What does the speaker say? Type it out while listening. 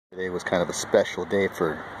Today was kind of a special day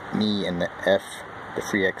for me and the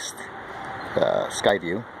Freex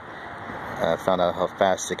Skyview. I found out how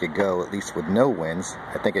fast it could go, at least with no winds.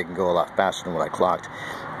 I think it can go a lot faster than what I clocked,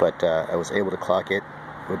 but I was able to clock it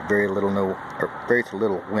with very little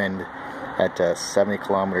wind at 70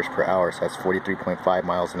 kilometers per hour, so that's 43.5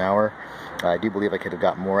 miles an hour. I do believe I could have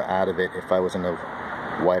got more out of it if I was in a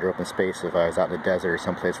wider open space, if I was out in the desert or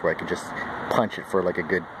someplace where I could just punch it for like a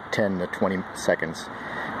good 10 to 20 seconds.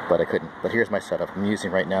 But I couldn't. But here's my setup. I'm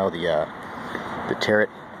using right now the Tarot.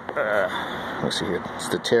 Let's see here. It's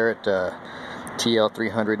the Tarot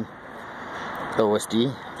TL300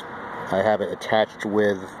 OSD. I have it attached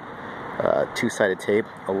with two-sided tape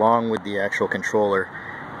along with the actual controller.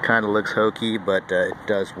 Kind of looks hokey, but it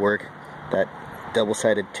does work. That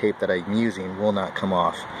double-sided tape that I'm using will not come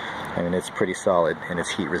off. I mean, it's pretty solid and it's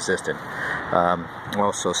heat resistant. I'm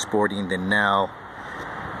also sporting the now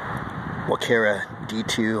Wakera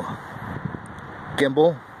D2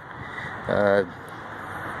 gimbal.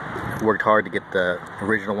 Worked hard to get the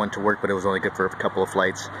original one to work, but it was only good for a couple of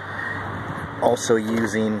flights. Also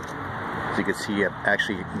using, as you can see, I've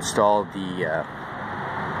actually installed the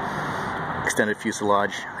extended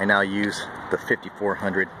fuselage. I now use the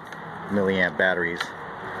 5400 milliamp batteries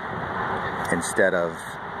instead of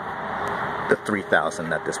the 3000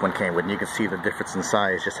 that this one came with, and you can see the difference in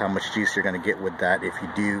size, just how much juice you're going to get with that if you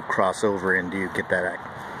do cross over and do get that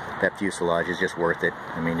fuselage. Is just worth it.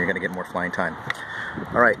 I mean, you're going to get more flying time.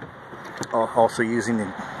 Alright, also using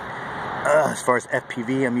the, as far as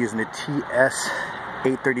FPV, I'm using the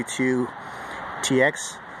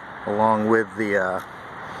TS832TX along with the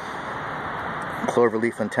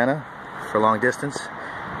cloverleaf antenna for long distance.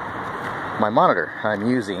 My monitor, I'm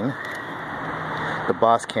using the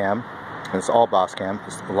Bosscam. It's all Bosscam,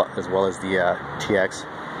 as well as the TX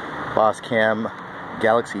Bosscam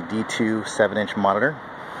Galaxy D2 7-inch monitor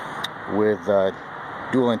with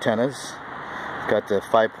dual antennas. Got the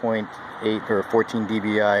 5.8 or 14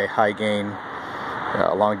 dBi high gain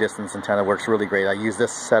long distance antenna. Works really great. I use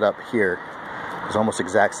this setup here. It's almost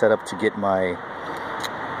exact setup to get my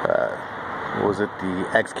what was it, the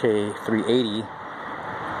XK380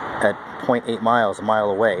 at 0.8 miles, a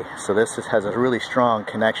mile away. So this has a really strong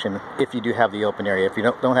connection if you do have the open area. If you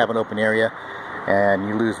don't have an open area and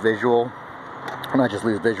you lose visual, or not just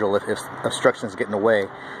lose visual, if obstructions get in the way,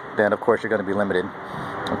 then of course you're going to be limited.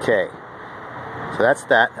 Okay, so that's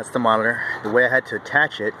the monitor. The way I had to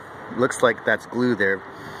attach it, looks like that's glue there,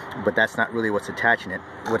 but that's not really what's attaching it.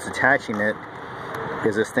 What's attaching it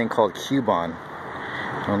is this thing called Cubon.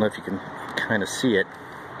 I don't know if you can kind of see it.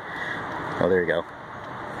 Oh, there you go.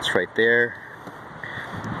 It's right there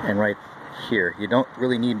and right here. You don't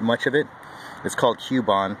really need much of it. It's called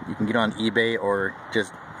Cubon. You can get it on eBay or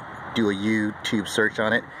just do a YouTube search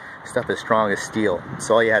on it. Stuff as strong as steel.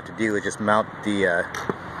 So all you have to do is just mount the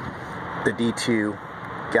D2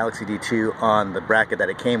 Galaxy D2 on the bracket that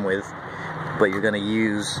it came with. But you're going to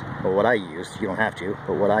use, well, what I used, you don't have to,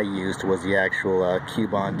 but what I used was the actual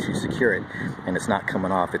Cubon to secure it, and it's not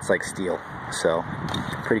coming off. It's like steel. So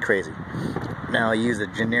pretty crazy. Now I use a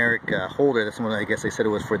generic holder. This one, I guess they said it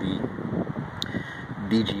was for the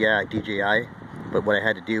DJI, but what I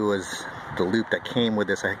had to do was the loop that came with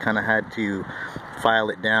this, I kind of had to file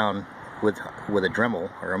it down with a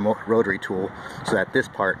Dremel or a rotary tool so that this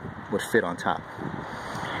part would fit on top.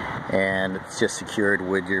 And it's just secured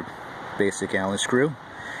with your basic Allen screw.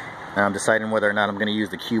 Now I'm deciding whether or not I'm going to use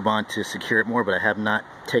the Cubon to secure it more, but I have not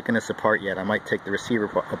taken this apart yet. I might take the receiver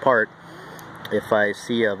apart. If I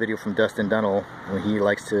see a video from Dustin Dunnell, when he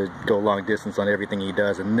likes to go long distance on everything he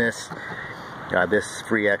does, and this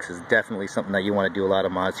Freex is definitely something that you want to do a lot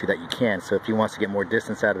of mods to, that you can. So if he wants to get more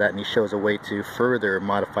distance out of that and he shows a way to further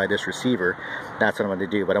modify this receiver, that's what I'm going to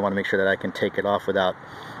do. But I want to make sure that I can take it off without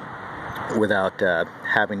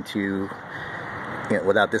having to,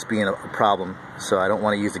 without this being a problem. So I don't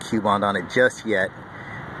want to use the Cubon on it just yet,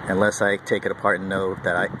 unless I take it apart and know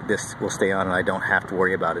that this will stay on and I don't have to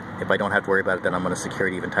worry about it. If I don't have to worry about it, then I'm going to secure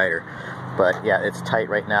it even tighter. But yeah, it's tight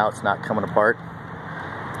right now. It's not coming apart.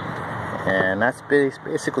 And that's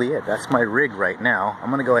basically it. That's my rig right now. I'm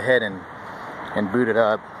going to go ahead and boot it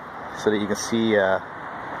up so that you can see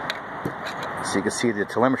the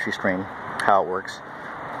telemetry stream, how it works.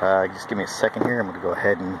 Just give me a second here. I'm going to go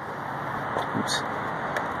ahead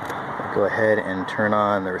and turn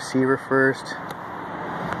on the receiver first.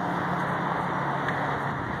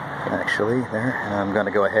 Actually, there. And I'm going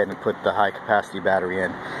to go ahead and put the high capacity battery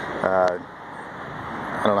in. I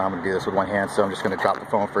don't know how I'm going to do this with one hand, so I'm just going to drop the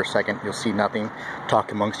phone for a second. You'll see nothing.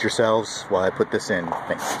 Talk amongst yourselves while I put this in.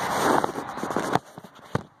 Thanks.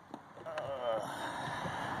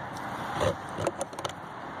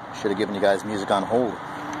 Should have given you guys music on hold.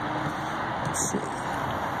 Let's see.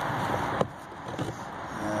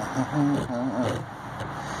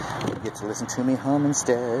 You get to listen to me hum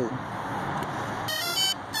instead.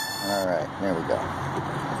 Alright, there we go.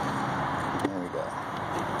 There we go.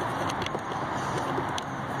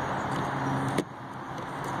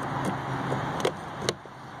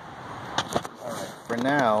 Alright, for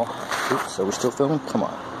now, oops, so we're still filming? Come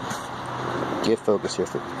on. Get focused here.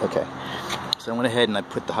 Okay. So I went ahead and I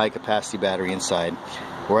put the high capacity battery inside.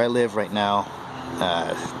 Where I live right now,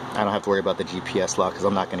 I don't have to worry about the GPS lock because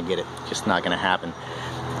I'm not going to get it. Just not going to happen.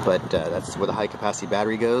 But that's where the high capacity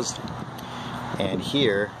battery goes. And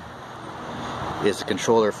here is the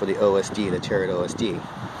controller for the OSD, the TL300 OSD.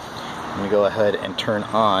 I'm going to go ahead and turn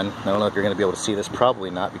on. I don't know if you're going to be able to see this.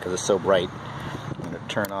 Probably not because it's so bright. I'm going to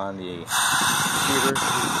turn on the computer.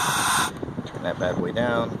 Turn that bad boy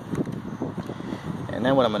down. And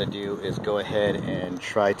then what I'm going to do is go ahead and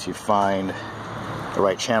try to find the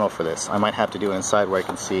right channel for this. I might have to do it inside where I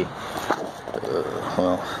can see.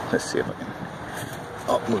 Well, let's see if I can.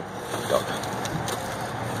 Oh, move, dog.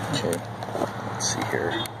 Okay, let's see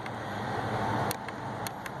here.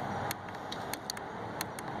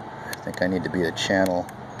 I think I need to be at channel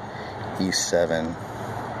E7.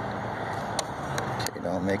 Okay,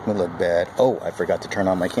 don't make me look bad. Oh, I forgot to turn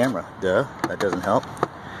on my camera. Duh, that doesn't help.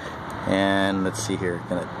 And let's see here,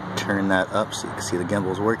 gonna turn that up so you can see the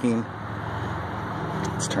gimbal's working.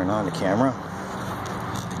 Let's turn on the camera.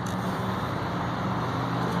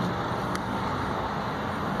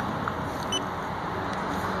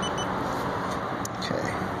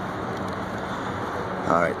 Okay.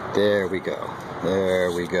 Alright, there we go.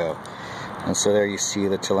 There we go. And so there you see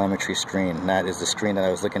the telemetry screen. And that is the screen that I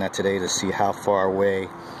was looking at today to see how far away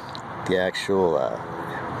the actual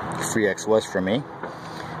Freex was from me.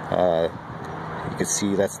 You can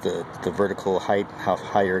see that's the vertical height, how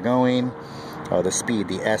high you're going. The speed,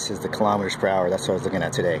 the S is the kilometers per hour. That's what I was looking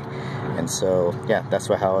at today. And so, yeah, that's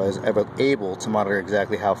how I was able to monitor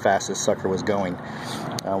exactly how fast this sucker was going.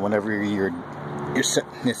 Whenever you're setting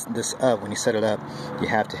this up, when you set it up, you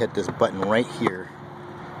have to hit this button right here.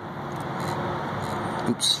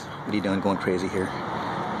 Oops, what are you doing going crazy here?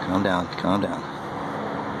 Calm down, calm down.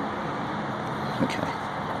 Okay.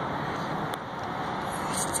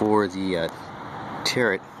 For the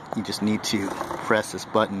turret, you just need to press this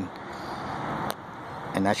button,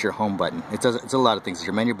 and that's your home button. It's a lot of things. It's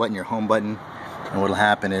your menu button, your home button, and what'll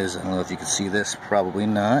happen is, I don't know if you can see this, probably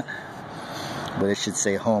not, but it should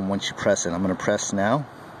say home once you press it. I'm going to press now.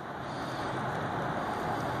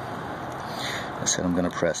 I said I'm going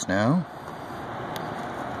to press now.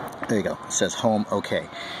 There you go. It says home, okay.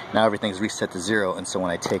 Now everything's reset to 0, and so when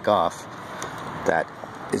I take off, that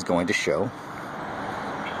is going to show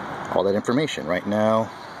all that information. Right now,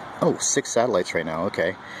 oh, 6 satellites right now,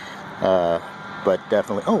 okay. But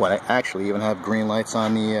definitely, oh, I actually even have green lights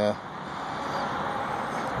on the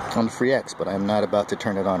Freex, but I'm not about to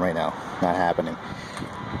turn it on right now. Not happening.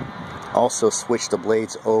 Also switch the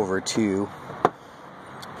blades over to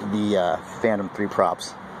the Phantom 3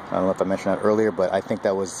 props. I don't know if I mentioned that earlier, but I think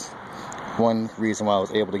that was one reason why I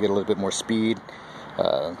was able to get a little bit more speed.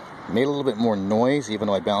 Made a little bit more noise, even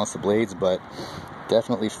though I balanced the blades, but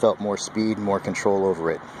definitely felt more speed, more control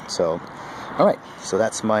over it. So, alright, so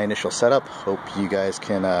that's my initial setup. Hope you guys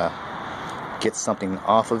can get something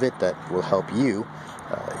off of it that will help you.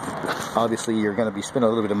 Obviously, you're going to be spending a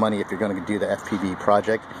little bit of money if you're going to do the FPV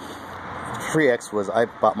project. Freex was, I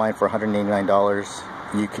bought mine for $189.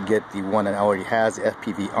 You could get the one that already has the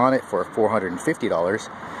FPV on it for $450.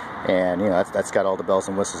 And, you know, that's got all the bells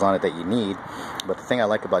and whistles on it that you need. But the thing I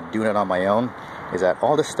like about doing it on my own is that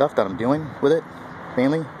all this stuff that I'm doing with it,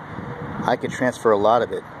 mainly, I can transfer a lot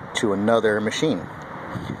of it to another machine.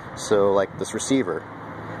 So like this receiver,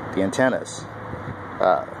 the antennas,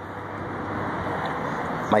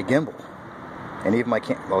 my gimbal, and even my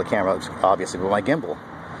the camera obviously, but my gimbal,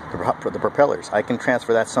 the propellers, I can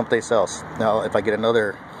transfer that someplace else. Now if I get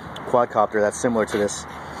another quadcopter that's similar to this,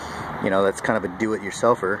 you know, that's kind of a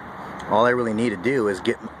do-it-yourselfer, all I really need to do is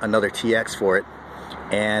get another TX for it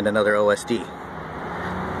and another OSD.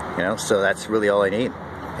 You know, so that's really all I need,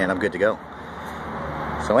 and I'm good to go.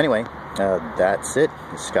 So anyway, that's it.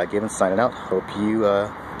 This is Scott Gibbons signing out. Hope you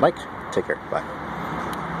liked. Take care. Bye.